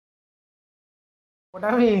What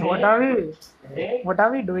are we? What are we? What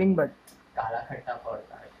are we doing? But Kala Khatta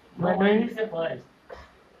podcast. we're No, why doing did you say first?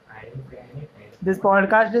 I didn't say anything. this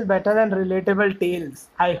podcast is better than relatable tales.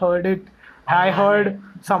 I heard it. I heard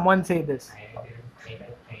someone say this. I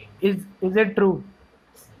didn't say anything. Is it true?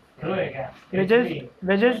 True, yeah.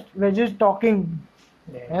 We're just talking.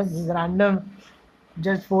 Yes, Yes. random.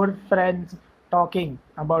 Just four friends talking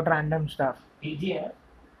about random stuff. TGF?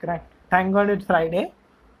 Correct. Thank God it's Friday.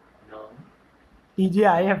 No.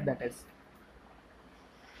 TGIF that is.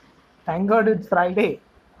 Thank God it's Friday.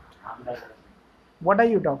 I'm the What are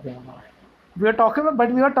you talking about? We are talking about,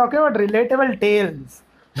 but we are talking about relatable tales.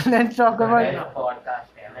 Let's talk about. best podcast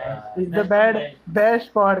ever. Is the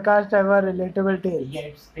best podcast ever relatable He tales?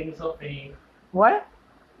 gets things for free. What?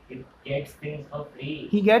 He gets things for free.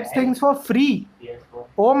 He gets things for free. PS4.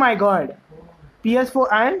 Oh my god. PS4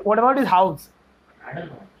 and what about his house? I don't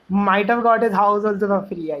know. Might have got his house also for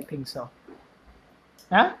free, I think so.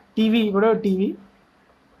 Huh? TV, what about TV?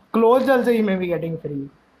 Clothes also he may be getting free.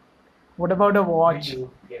 What about a watch?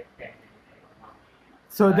 You get 10.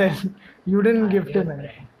 So then you didn't gift him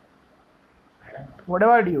anything. I don't know. What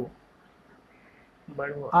about you?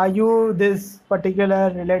 But what? Are you this particular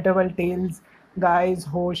relatable tales guy's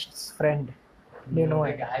host's friend? Do you know the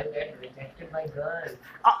it? guy who get rejected by girls.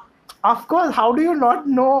 Of course, how do you not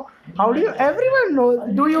know? How do you? Everyone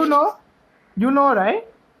knows. Do you know? You know, right?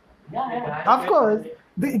 Yeah. Of course.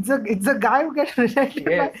 It's a guy who gets rejected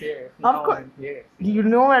Yes, by. yes. Of course. Yes. You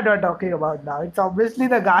know what we're talking about now. It's obviously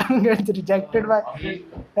the guy who gets rejected by.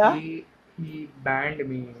 Yeah? He banned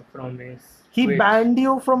me from his. He Twitch. banned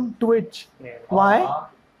you from Twitch. Yeah. Why?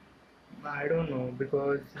 I don't know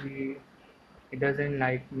because he doesn't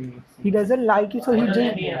like me. He doesn't like you, so he Why doesn't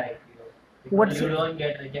just. he like you? What's- Because you don't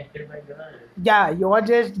get rejected by girls. Yeah, you're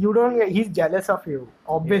just. You don't. He's jealous of you,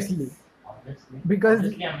 obviously. Yes. Obviously. Because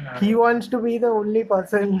Obviously I'm not. he wants to be the only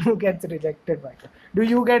person who gets rejected by girls. Do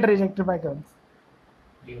you get rejected by girls?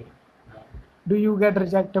 You. No. Do you get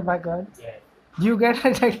rejected by girls? Yes. You get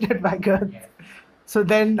rejected by girls. Yes. So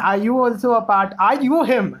then, are you also a part? Are you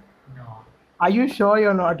him? No. Are you sure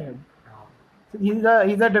you're not him? No.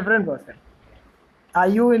 He's a different person. Are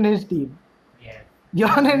you in his team? Yes.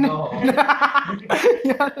 You're in. No.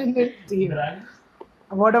 You're in his team. Run.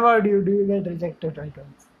 What about you? Do you get rejected by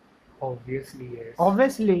girls? Obviously, yes.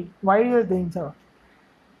 Obviously. Why do you think so?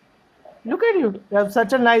 Look at you. You have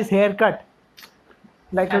such a nice haircut.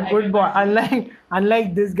 Like a good boy.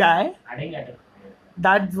 Unlike this guy. I didn't get it.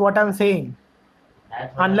 That's what I'm saying.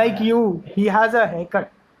 That's what Unlike I- you, he has a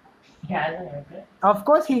haircut. He has a haircut. Of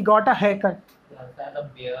course, he got a haircut.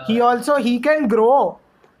 He also has a beard. He can grow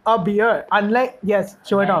a beard. Unlike, yes,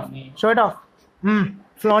 show it Unlike off. me. Show it off.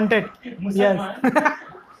 Flaunt it. Yes.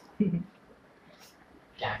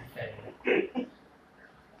 Cancer.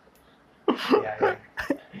 Yeah.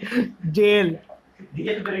 Jail.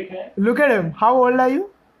 Deal breaker. Look at him. How old are you?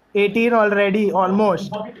 18 already.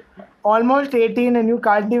 Almost. Almost 18 and you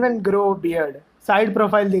can't even grow a beard. Side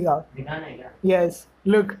profile दिखा. दिखाना है क्या? Yes.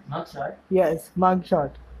 Look. Not short. Yes. Mug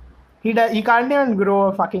shot. He can't even grow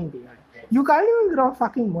a fucking beard. You can't even grow a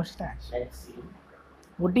fucking mustache. Let's see.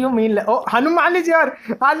 What do you mean? Oh, Hanuman is here.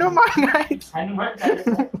 Hanuman, guys. Hanuman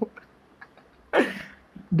Chalisa.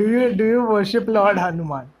 Do you worship Lord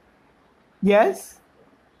Hanuman? Yes.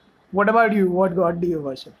 What about you? What God do you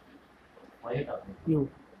worship? What are you talking?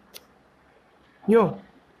 You.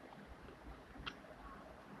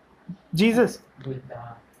 Jesus.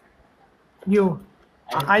 Buddha. You.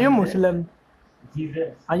 Are you Muslim?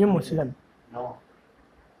 Jesus. Are you Muslim? No.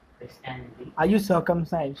 Christianity. Are you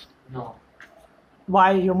circumcised? No.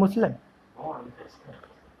 Why you're Muslim? No, I'm Christian.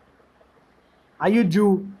 Are you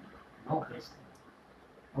Jew? No Christian.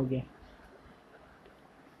 Okay.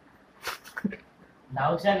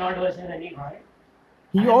 Thou shalt not worship any god.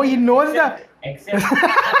 He knows the Except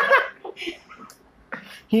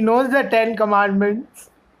he knows the 10 commandments.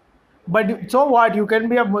 But so what? You can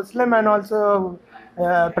be a Muslim and also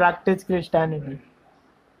practice Christianity.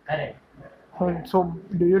 correct. So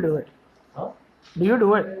do you do it? So, Do you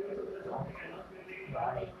do it?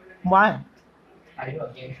 why? Why? Are you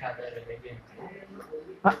against other religions?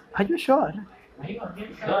 Are you sure? Are you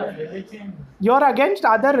against other religions? You're against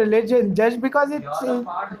other religions just because it's. You're a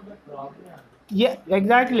part of the problem. Yeah,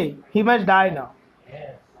 exactly. He must die now.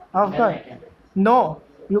 Yes. Of Then course. I can No,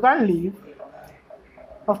 you can't leave.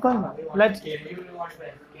 Of course not. You want Let's. to kill you, you want to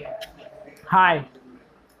escape. Hi.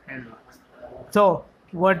 Hello. So,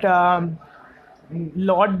 what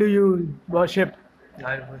Lord do you worship?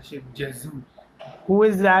 I worship Jesus. Who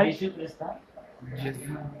is that? Yeshu Krishna?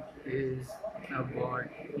 Jesus is a god.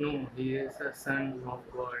 No, he is a son of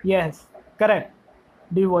God. Yes, correct.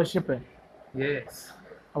 Do you worship him? Yes.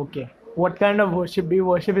 Okay. What kind of worship do you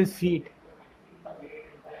worship his feet?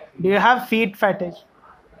 Do you have feet fetish?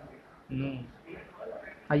 No.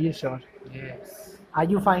 Are you sure? Yes. Are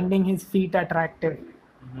you finding his feet attractive?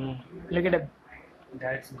 No. Look at him.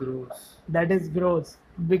 That's gross. That is gross.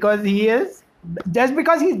 Because he is just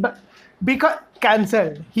because he's because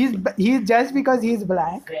cancelled. He's just because he's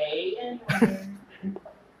black. Say it.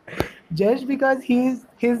 Just because his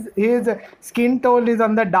skin tone is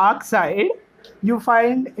on the dark side, you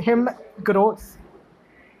find him gross.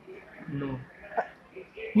 No.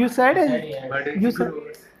 You said Said it. yes. But You it's said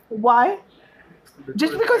gross. why?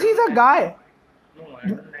 Just because he's a guy. No, I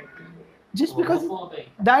don't like it. Just because Homophobic.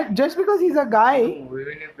 that just because he's a guy, No,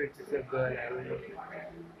 even if it's a girl, I will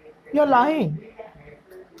you're lying.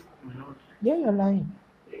 not. Yeah, you're lying.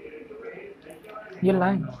 You're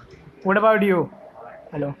lying. What about you?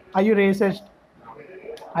 Hello. Are you racist?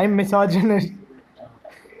 I'm misogynist.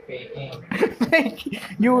 Faking.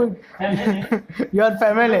 you you're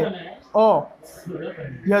feminist. Oh,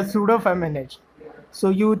 Pseudo-feminist. you're pseudo feminist. So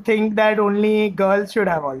you think that only girls should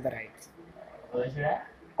have all the rights. What should I?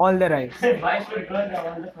 All the rights. Why should girls have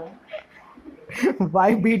all the phone?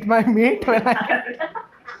 Why beat my meat when I can?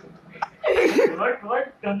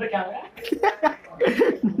 What? Turn the camera?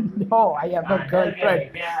 No, I have a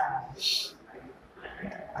girlfriend. Yeah.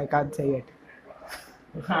 I can't say it.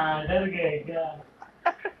 डर गए क्या?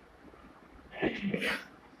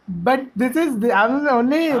 But this is I'm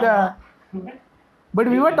only the. But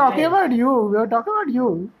we were talking about you. We were talking about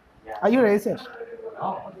you. Are you racist?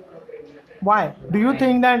 No. Why? Do you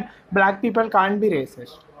think that black people can't be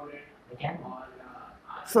racist? You can.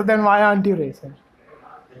 So then why aren't you racist?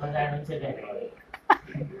 Because I don't say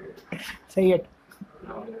that. Say it.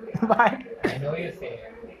 Why? I know you say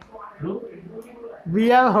it. True. We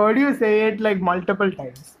have heard you say it like multiple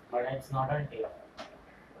times. But it's not on tape.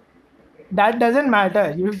 That doesn't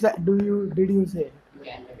matter. Did you say? It?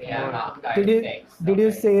 Yeah. Did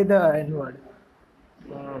you say the N word?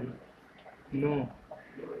 No.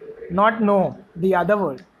 Not no, the other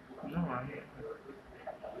word. No, I'm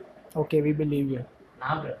Okay, we believe you.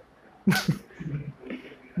 Nah, bro.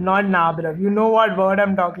 Not nah, bro. You know what word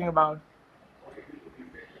I'm talking about.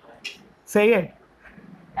 Say it.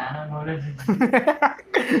 Tana knowledge.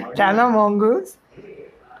 Chana mongoose.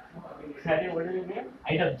 Sorry, what is it again?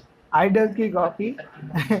 Items. Idols ki copy.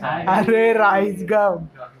 Array rice gum.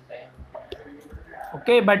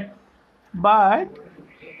 Okay, but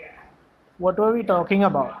what were we talking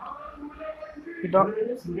about?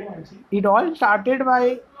 It all started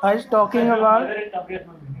by us talking about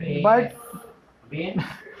but base.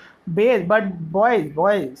 But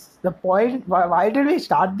boys, the point. Why did we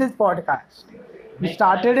start this podcast? We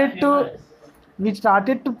started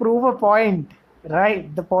to prove a point,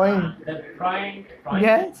 right? The point. The point.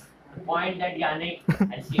 Yes. The point that Yannick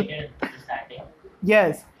had stated at the starting.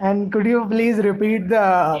 Yes. And could you please repeat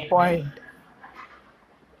the point?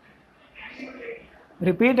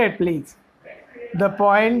 Repeat it, please. The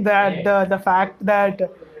point that the fact that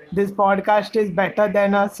this podcast is better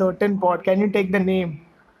than a certain pod. Can you take the name?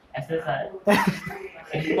 SSR.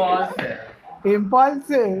 Impossible.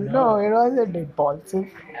 Impulsive. No, it wasn't impulsive.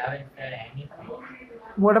 Haven't said anything.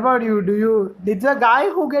 What about you? It's a guy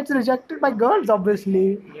who gets rejected by girls,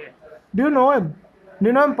 obviously. yes. Do you know him? Do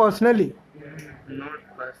you know him personally? Not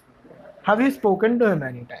personal. Have you spoken to him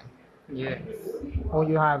anytime? Yes. Oh,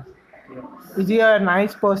 you have. Yes. Is he a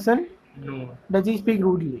nice person? No. Does he speak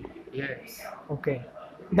rudely? Yes. Okay.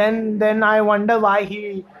 Then I wonder why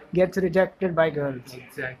he gets rejected by girls.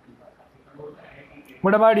 Exactly.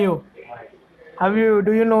 What about you?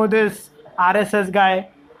 Do you know this RSS guy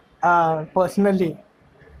personally?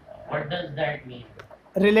 What does that mean?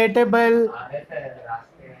 Relatable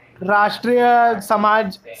Rashtriya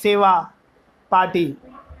Samaj Seva Party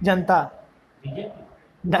Janta. BJP?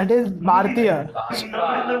 That is Bharatiya.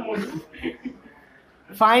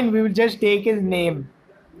 Fine, we will just take his name.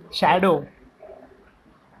 Shadow.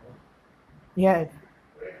 Yes.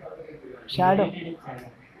 Shadow. He deleted his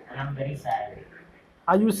channel, and I'm very sad.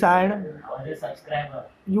 Are you sad? I was a subscriber.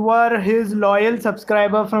 You are his loyal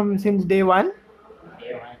subscriber since day one.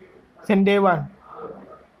 Day one. Since day one.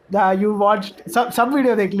 You watched सब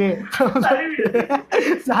video देख लिए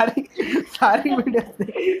सारी video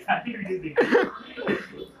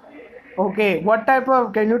Okay,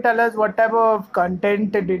 can you tell us what type of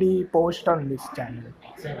content did he post on this channel?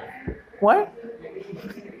 Excellent. What?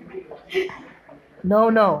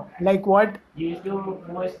 No. Like what? He used to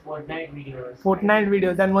post Fortnite videos. Fortnite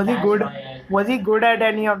videos. And was he Clash good? Royale. Was he good at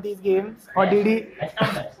any of these games? Or did he? Best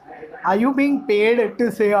of best. Are you being paid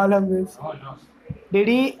to say all of this? Oh no. Did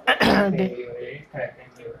he? Very threatening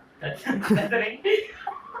you. That's the ring.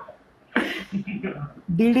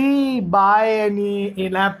 Did he buy any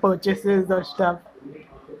in-app purchases or stuff?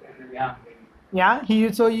 Yeah. Yeah, he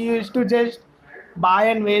used to just buy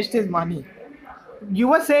and waste his money. You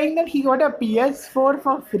were saying that he got a PS4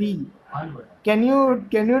 for free. Onward. Can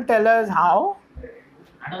you tell us how?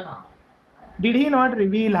 I don't know. Did he not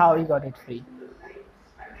reveal how he got it free?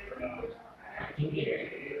 I think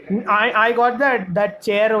it. I got that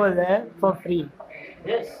chair over there for free.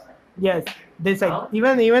 Yes. Yes, this How?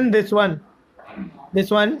 even this one,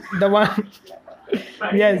 the one.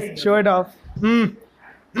 Yes, show it off. Mm.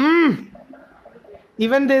 Mm.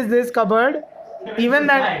 Even this cupboard, even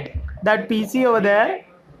that PC over there,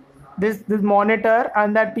 this monitor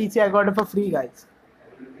and that PC I got it for free, guys.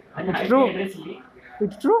 It's true.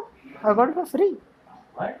 It's true. I got it for free.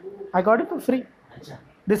 What? I got it for free. Acha.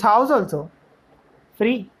 This house also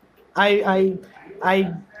free. I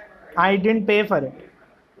didn't pay for it.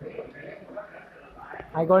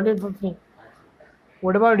 I got it for free.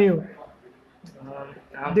 What about you?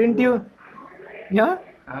 I'm Didn't poor. you? Yeah,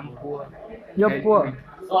 I'm poor. you're Help poor. me.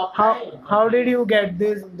 So How did you get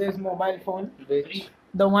this mobile phone? Which?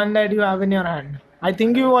 The one that you have in your hand. I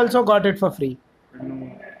think you also got it for free.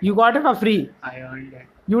 No, You got it for free. I earned it.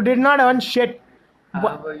 You did not earn shit. I Wha-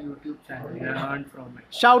 have a YouTube channel. I earned from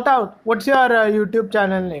it. Shout out. What's your YouTube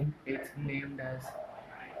channel name? It's named as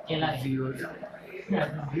Kala. Zeros.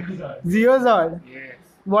 Zeozord. Yes.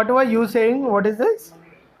 What were you saying? What is this?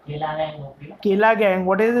 Kala gang OP. Kela Gang.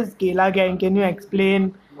 What is this Kela Gang? Can you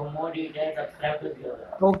explain? For more details, subscribe to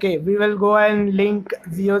the Okay, we will go and link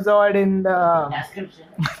Zeozord in the description.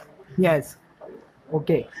 yes.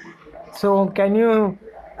 Okay. So can you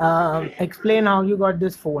explain how you got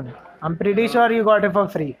this phone? I'm pretty sure you got it for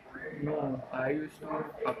free. No, I used to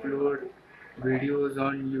upload videos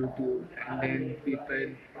on YouTube, and then people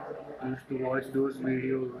used to watch those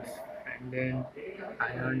videos, and then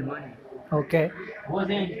I earned money. Okay. Who was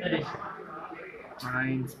the inspiration? My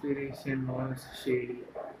inspiration was Shady.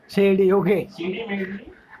 Shady. Okay. CD made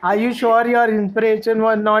me. Are you sure your inspiration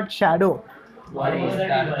was not Shadow? What was the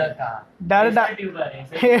tuber?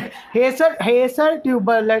 Darda. Hey sir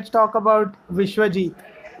tuber. Let's talk about Vishwajit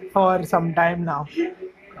for some time now.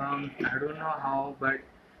 I don't know how, but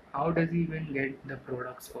how does he even get the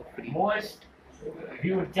products for free? Most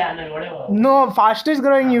viewed channel, whatever. No, fastest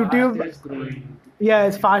growing YouTube. Fastest growing.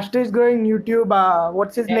 Yes, fastest growing YouTube.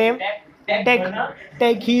 What's his name? Tech.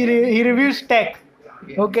 Tech. He reviews tech.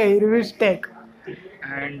 Yes. Okay, he reviews tech.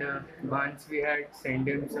 And once we had sent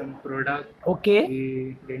him some product, Okay.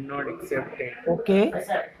 he did not accept it. Okay.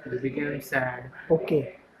 He became sad.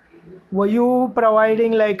 Okay. Were you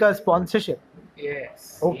providing like a sponsorship?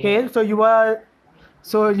 Yes. Okay. So you were.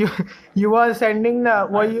 So you were sending the.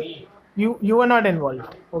 Were you were not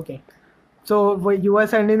involved. Okay. So you were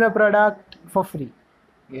sending the product for free,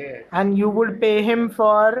 Yes. and you would pay him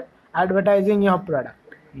for advertising your product.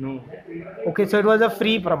 No. Okay. So it was a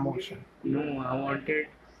free promotion. No, I wanted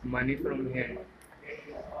money from him.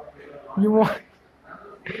 You want.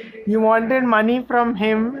 You wanted money from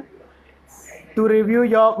him to review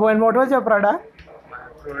your. When what was your product? My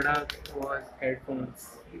product was headphones.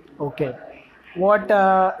 Okay. What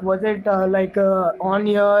was it like on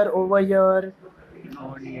ear, over ear?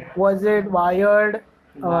 On ear. Was it wired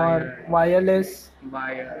or Wired. wireless?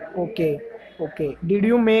 Wire. Okay. Okay. Did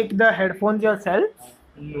you make the headphones yourself?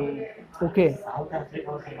 No. Okay. South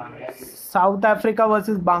Africa was Bangladesh. South Africa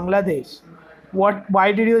versus Bangladesh.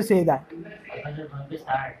 Why did you say that? Because it's going to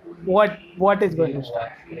start. What is going to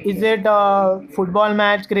start? Is it a football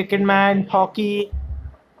match, cricket match, hockey?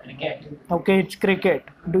 Cricket. Okay, it's cricket.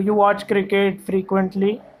 Do you watch cricket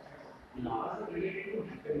frequently? No.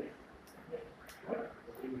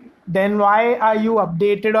 Then why are you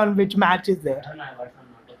updated on which match is there? I don't know. I got some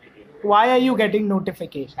notification. Why are you getting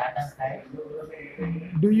notifications? Tata Sky.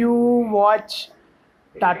 Do you watch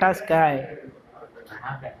Tata Sky? I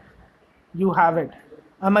have that. You have it.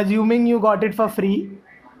 I'm assuming you got it for free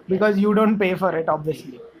because you don't pay for it,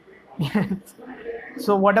 obviously.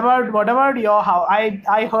 So what about your house?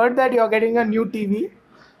 I heard that you're getting a new TV.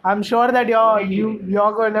 I'm sure that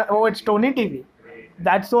you're gonna. Oh, it's Tony TV.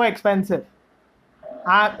 That's so expensive.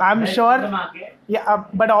 I'm Where is the sure. market? Yeah,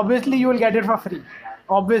 but obviously you will get it for free.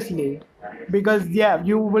 Obviously, because yeah,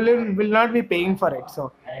 you will not be paying for it.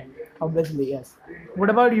 So Correct. obviously yes. What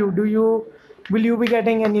about you? Will you be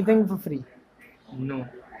getting anything for free? No.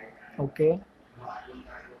 Okay.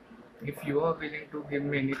 If you are willing to give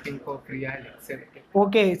me anything for free, I'll accept it.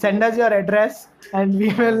 Okay, send us your address and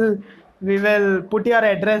we will put your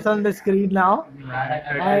address on the screen now. My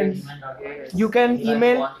And address. Yes. You can If you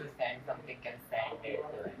email. want to send something, can send it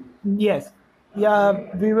to him. Yes.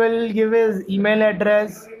 Yeah, we will give his email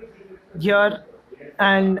address here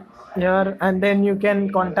and here, and then you can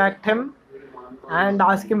contact him and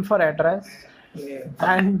ask him for address Yeah.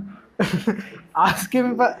 and ask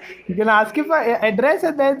him for you can ask him for address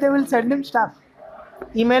and then they will send him stuff.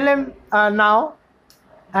 Email him now,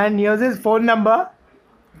 and here's his phone number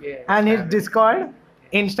Yes. and his I will. Discord,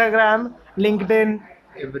 Instagram, LinkedIn,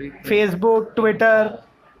 Everything. Facebook, Twitter,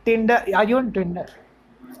 Tinder. Are you on Tinder?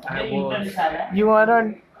 I was. You are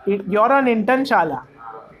on. You're on Internshala.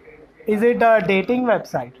 Is it a dating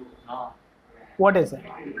website? No, What is it?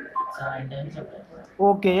 it's an internship.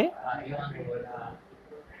 Okay. Are you on Ola?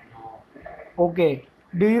 No. Okay.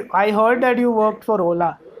 Do you? I heard that you worked for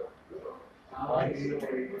Ola.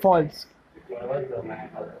 What's False. what about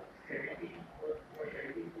Zomato?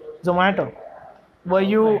 Zomato. Were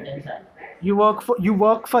you? Internship. You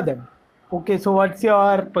work for them. Okay. So what's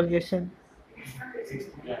your position?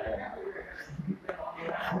 Yeah.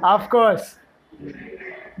 Of course.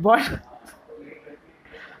 What?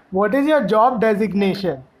 What is your job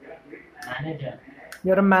designation? Manager.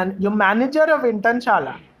 You're a man. You're manager of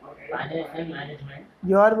Internshala. Financial management.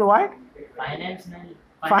 You're what? Financial.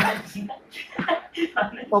 Fi-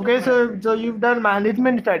 Okay. So you've done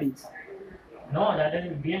management studies. No, that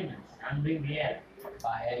is BMS. I'm doing BA.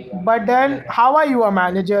 But then, how are you a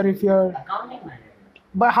manager if you're? Accounting management.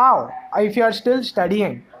 But how? If you're still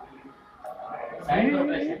studying? Side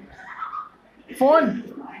profession. Phone.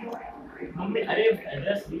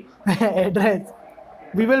 Address please. Address.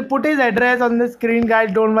 We will put his address on the screen,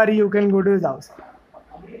 guys. Don't worry. You can go to his house.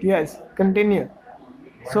 Yes. Continue.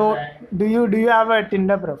 So, do you have a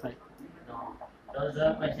Tinder profile? No. That was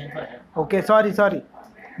a question for him. Okay. Sorry.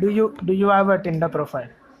 Do you have a Tinder profile?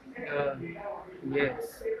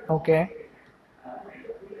 Yes. Okay.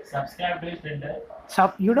 Subscribe to his Tinder.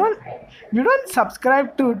 You don't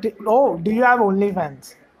subscribe to. Oh, do you have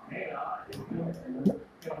OnlyFans?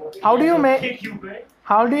 How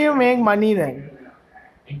do you make money then?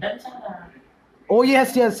 Internship. Oh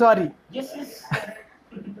yes, sorry.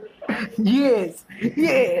 Yes.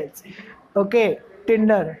 Yes. Okay,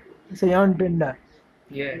 Tinder. So you're on Tinder.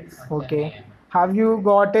 Yes. Okay. Have you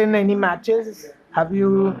gotten any matches? Have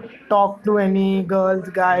you talked to any girls,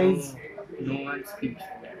 guys? No one speaks.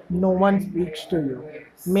 No one speaks to you.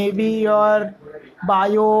 Maybe your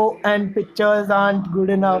bio and pictures aren't good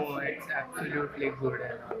enough. No, it's absolutely good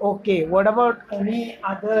enough. Okay, what about any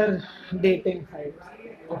other dating sites?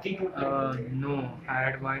 No, I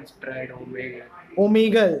had once tried Omega.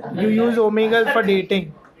 Omegle. You use Omegle for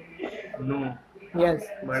dating. No, Yes.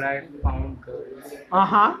 but I found girls.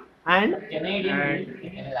 And Canadian.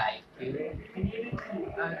 And Like you.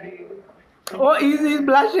 oh, he's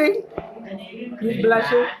blushing. He's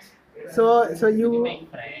blushing. So you. Make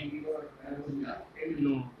friends.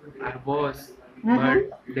 no, I was, Mhm.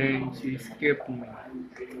 but then she skipped me.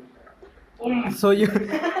 So you.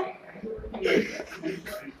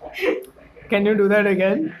 Can you do that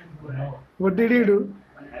again? No. What did you do?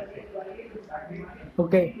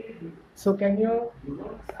 Okay. So can you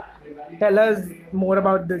tell us more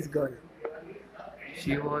about this girl?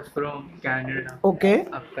 She was from Canada, Okay.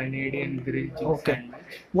 a Canadian grilled cheese Okay.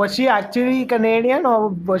 sandwich. Was she actually Canadian or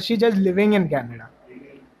was she just living in Canada?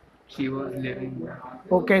 She was living there.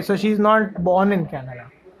 Okay, so she's not born in Canada.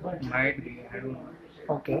 Might be, I don't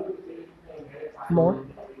know. Okay. More?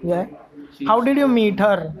 Yeah. She How did you meet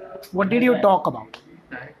her? What did you talk about?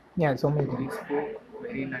 Right? Yeah, so We maybe. spoke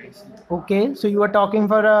very nicely. Okay, so you were talking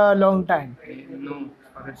for a long time. No,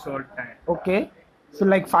 for a short time. Okay. So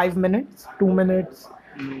like 5 minutes, 2 minutes,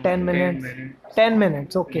 No, 10 minutes. 10 minutes. 10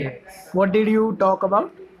 minutes, okay. Yes. What did you talk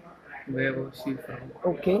about? Where was she from?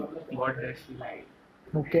 Okay. What does she like?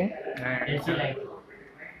 Okay. Did And she like?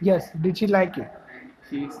 Yes, did she like you?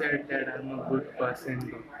 she said that I'm a good person.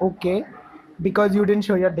 Okay. Because you didn't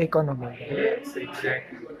show your dick on Omega. Yes,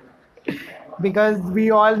 exactly. Because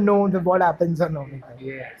we all know what happens on Omega.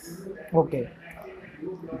 Yes. Okay.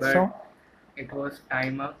 But So, it was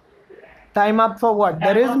time up. time up for what?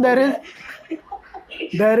 There is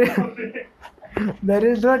there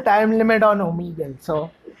is no time limit on Omegle.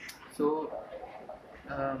 So, So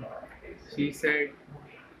she said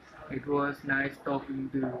it was nice talking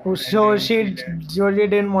to you. And so then she left.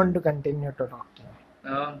 didn't want to continue to talk to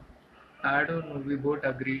you. I don't know. We both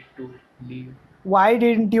agreed to leave Why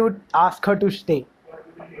didn't you ask her to stay?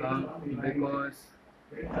 because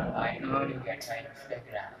I know you get my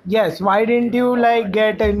Instagram. Yes, why didn't you like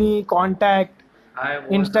get any contact? I was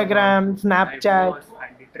Instagram, Snapchat. I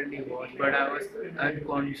literally was, but I was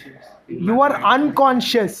unconscious. in You my were mind.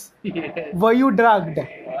 unconscious. Yes. Were you drugged?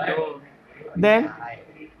 No, Then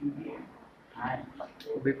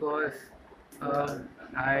because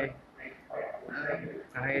I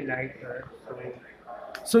I like her.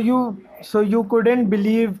 So you couldn't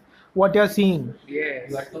believe what you're seeing. Yes.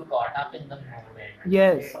 You are too caught up in the moment.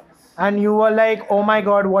 Yes. And you were like, oh my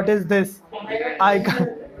god, what is this? Oh my God, I what can't. is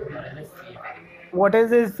this feeling? What is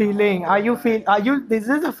this feeling? Are you this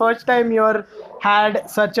is the first time you're had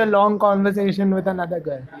such a long conversation with another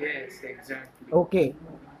girl? Yes, exactly. Okay.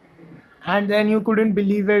 And then you couldn't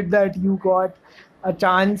believe it that you got a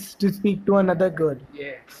chance to speak to another girl.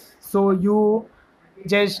 Yes. So you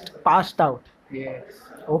just passed out. Yes.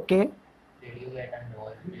 Okay. Did you get a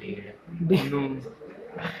nosebleed? No.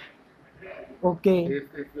 Okay.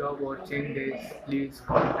 If you are watching this, please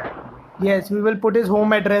contact me. Yes, we will put his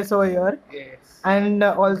home address over here. Yes. And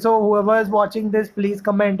also, whoever is watching this, please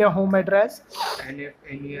comment your home address. And if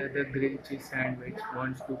any other grilled cheese sandwich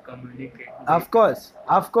wants to communicate, Of course,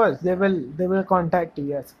 they will contact you.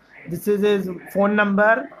 Yes, this is his phone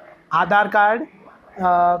number, Aadhaar card,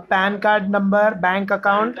 PAN card number, bank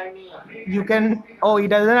account. You can. Oh, he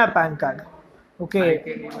doesn't have PAN card. I Okay.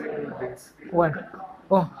 can even do this. What?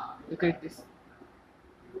 Oh. Look at this.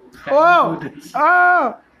 Oh.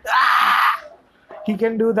 Oh. Ah! He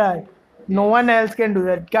can do that. No one else can do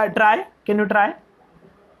that. Try. Can you try?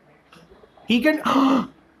 He can.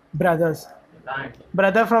 Brothers. I can't.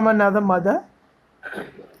 Brother from another mother.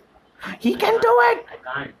 He can do it.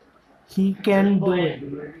 I can't. He can do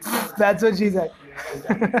it. That's what she said.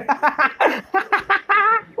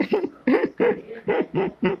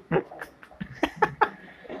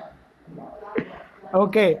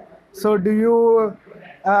 Okay. So do you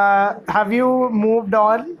have you moved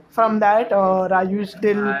on from that, or are you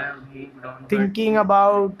still I have moved on. thinking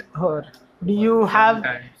about her? Do you have?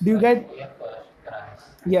 Sometimes. Do you get? Your first crush.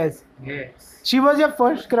 Yes. But yes. She was your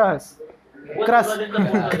first crush. Who was Crush. the girl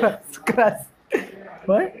in the photo? Crush.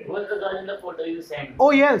 What? Who was the girl in the photo you sent?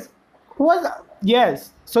 Oh yes. Who was?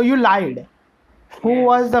 Yes. So you lied. Who Yes.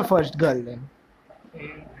 was the first girl then?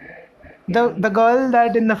 In, The girl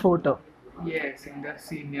that in the photo. yes, in the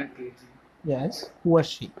senior KG. Yes. Who was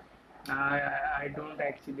she? I don't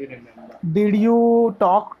actually remember. Did you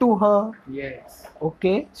talk to her? Yes.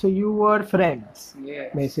 Okay. So you were friends,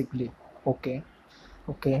 Yes. basically. Okay.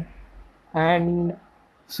 Okay. And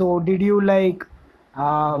so did you like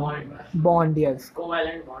Bond. bond? Yes.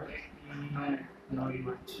 Covalent bond. No, not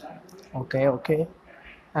much. Okay. Okay.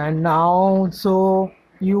 And now, so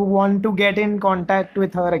you want to get in contact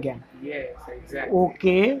with her again? Yes, exactly.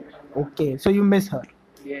 Okay. Okay. So you miss her.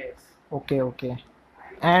 Yes. Okay. Okay.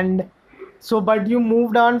 And so, but you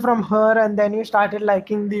moved on from her, and then you started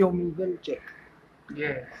liking the Omegle chick.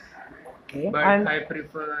 Yes. Okay. But And I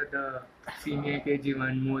prefer the senior KG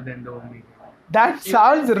one more than the Omega. that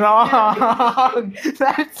sounds wrong.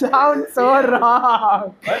 That sounds so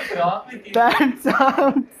wrong. What's wrong with you? That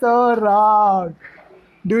sounds so wrong.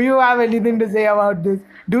 Do you have anything to say about this?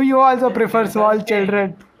 Do you also prefer small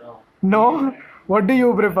children? No. No? What do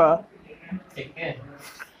you prefer? Chicken.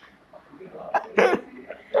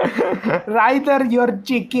 Rather, your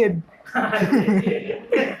chicken.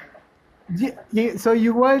 So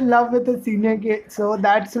you were in love with a senior kid. So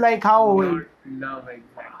that's like how old? Not love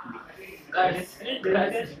exactly.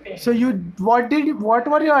 Crush. So what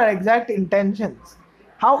were your exact intentions?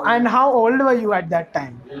 How old were you at that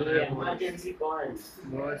time? Emergency calls.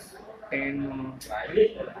 Was 10 more.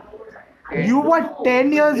 You were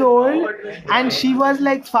 10 years old and she was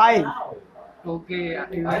like 5. Okay,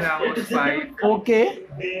 even I was 5. Okay.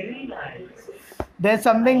 Very nice. There's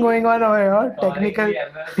something going on over here. Technical.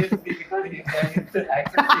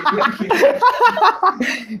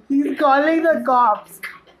 He's calling the cops.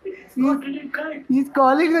 He's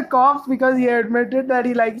calling the cops because he admitted that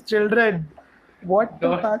he likes children. What the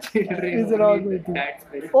Not fuck children, is wrong only with you? that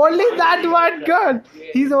specific. Only that one girl.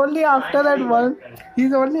 He's only after that one.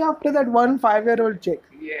 He's only after that one 5-year-old chick.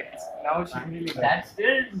 Yes, now she really That's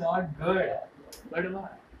still not good. But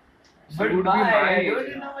what? She But would be why? my Don't you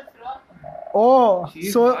age. know what's wrong? Oh,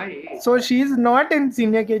 She's so my age. so she's not in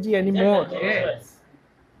senior KG anymore. Yes.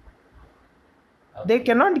 They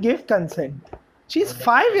cannot give consent. She's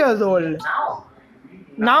 5 years old. Now.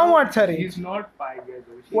 Now what's her age? She's not 5 years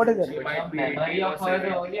old. What is She it? might be Memory 18 or of her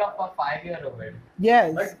 17. only of a 5-year-old.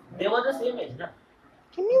 Yes. But they were the same age, na?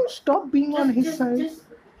 Can you stop being on his side?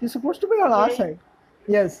 You're supposed to be on our Okay. side.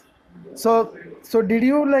 Yes. So did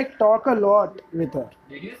you like talk a lot with her?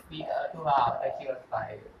 Did you speak to her after she was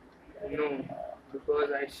 5? No,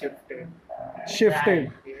 because I shifted.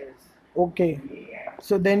 Shifted. Yes. Okay.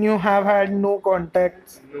 So then you have had no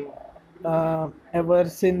contacts No. ever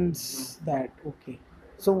since that. Okay.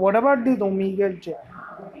 So what about this Omegle chick?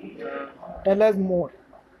 Uh, Tell us more.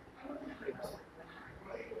 it's,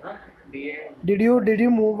 The end. Did you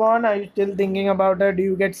move on? Are you still thinking about her? Do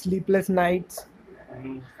you get sleepless nights?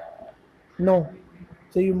 No. No.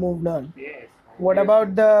 So you moved on. Yes. What Yes.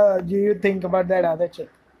 about do you think about that other chick?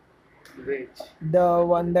 Which? The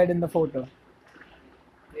one that in the photo.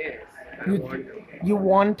 Yes. I You, want her. you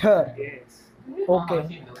want her? Yes. Okay.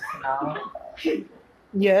 She looks now.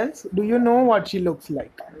 Yes. Do you know what she looks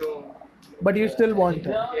like? No. But you still want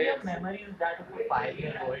her. Your Yes. memory is that of a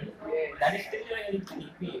 5-year-old. Yes. That is still very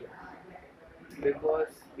creepy. Because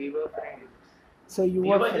we were friends. So you You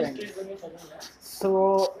were were just friends. kids when you said that.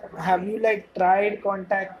 So have you like tried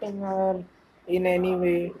contacting her in any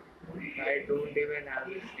way? I don't even have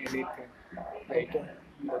anything. Like Okay.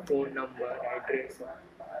 the phone number, address.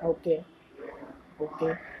 Okay.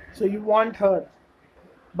 Okay. So you want her.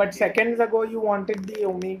 But seconds ago you wanted the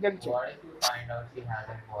Omegle chick. What if you find out she has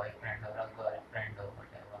a boyfriend or a girlfriend or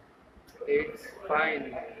whatever? It's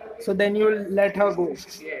fine. So then you'll let her go.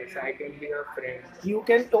 Yes, I can be a friend. You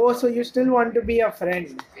can so you still want to be a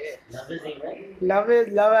friend. Yes. Love is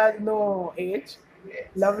evil. Love has no age. Yes.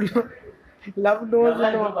 Love love knows Love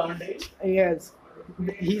has no no. boundaries. Yes.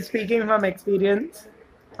 He's speaking from experience.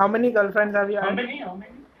 How many girlfriends have you How had? many? How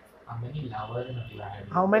many? How many lovers have you had?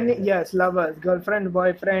 How many? Yes, lovers, girlfriend,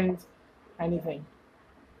 boyfriends, anything.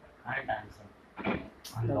 Can't answer.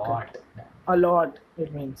 A Okay. lot. A lot,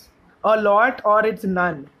 it means. A lot or it's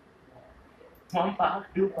none. One part,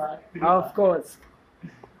 two part, three Of part. course.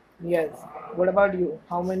 Yes. What about you?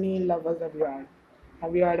 How many lovers have you had?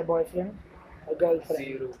 Have you had a boyfriend? A girlfriend?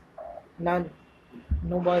 0. None.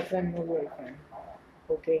 No boyfriend, no girlfriend.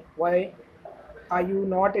 Okay. Why? Are you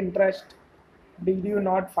not interested? Did you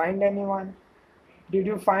not find anyone? Did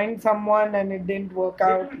you find someone and it didn't work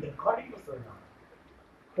out? Recording was so long.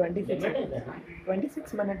 26 Limit is minutes. there.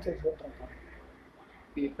 26 minutes is what record.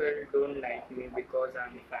 People don't like me because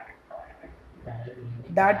I'm fat.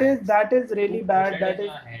 That is really bad.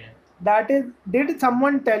 That is. Did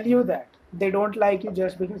someone tell you that they don't like you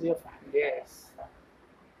just because you're fat? Yes.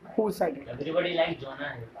 Who said it? Everybody likes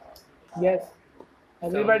Jonah Hill. Yes.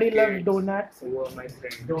 Everybody Some loves kids donuts. Who are my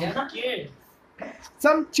friends? They're not kids.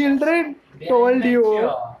 Some children They are told you.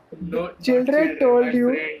 immature. No, not Children told my you.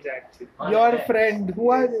 friends actually. Your friend.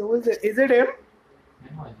 Who is it? Is it him?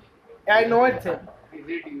 I know it's him. Is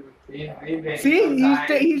it you?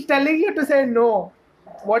 See, he's telling you to say no.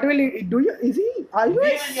 What will he do? You is he? Are you a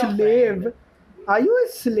Even your slave? friend. Are you a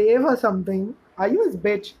slave or something? Are you his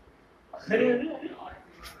bitch?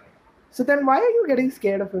 So then why are you getting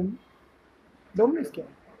scared of him? Don't be scared.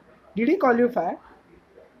 Did he call you fat?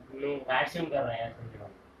 No. Action कर रहे हैं तुम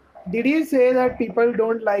लोग. Did he say that people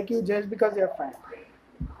don't like you just because you're fat?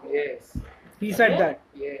 Yes. He said that.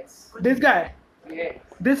 Yes. This guy, Yes.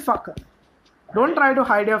 this fucker. Don't try to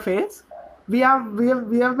hide your face. We have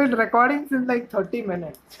been recording since like 30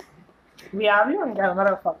 minutes. We have you on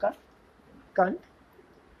camera, fucker. Cunt.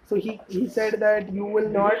 So he said that you will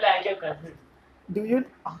Do not. you like your cousin? Do you?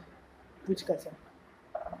 Which cousin?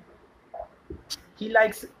 He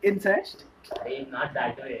likes incest. Hey, not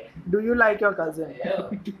that way. Do you like your cousin? Yeah.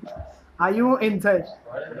 Are you incest?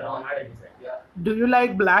 What is wrong with this? Do you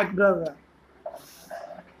like black brother?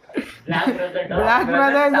 Black brother dog. Black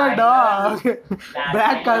brother is a dog.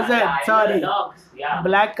 Black cousin. Sorry. Dogs. Yeah.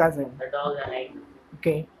 Black cousin. The dogs are like.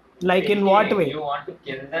 Okay. Like in what way? You want to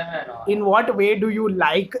kill them and all? In what way do you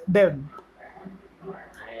like them?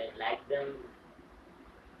 I like them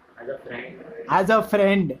as a friend. As a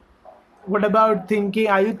friend. What about thinking?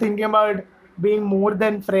 Are you thinking about being more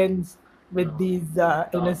than friends with these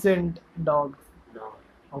innocent dogs? No.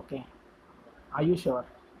 Okay. Are you sure?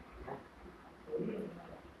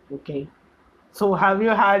 Okay. So have you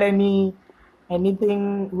had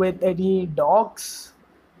anything with any dogs?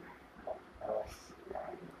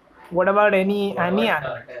 What about any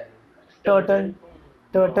animal? Turtles?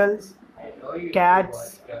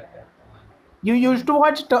 Cats? You used to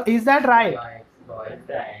watch. Is that right?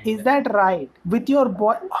 Is that right? With your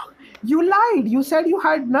boy? You lied. You said you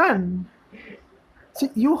had none. So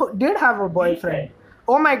you did have a boyfriend.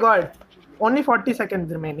 Oh my god. Only 40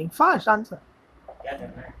 seconds remaining. Fast answer.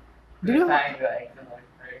 Did you?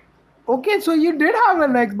 Okay, so you did have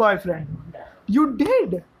an ex-boyfriend. You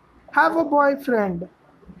did have a boyfriend.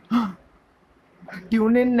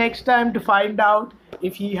 Tune in next time to find out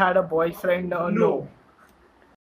if he had a boyfriend or no.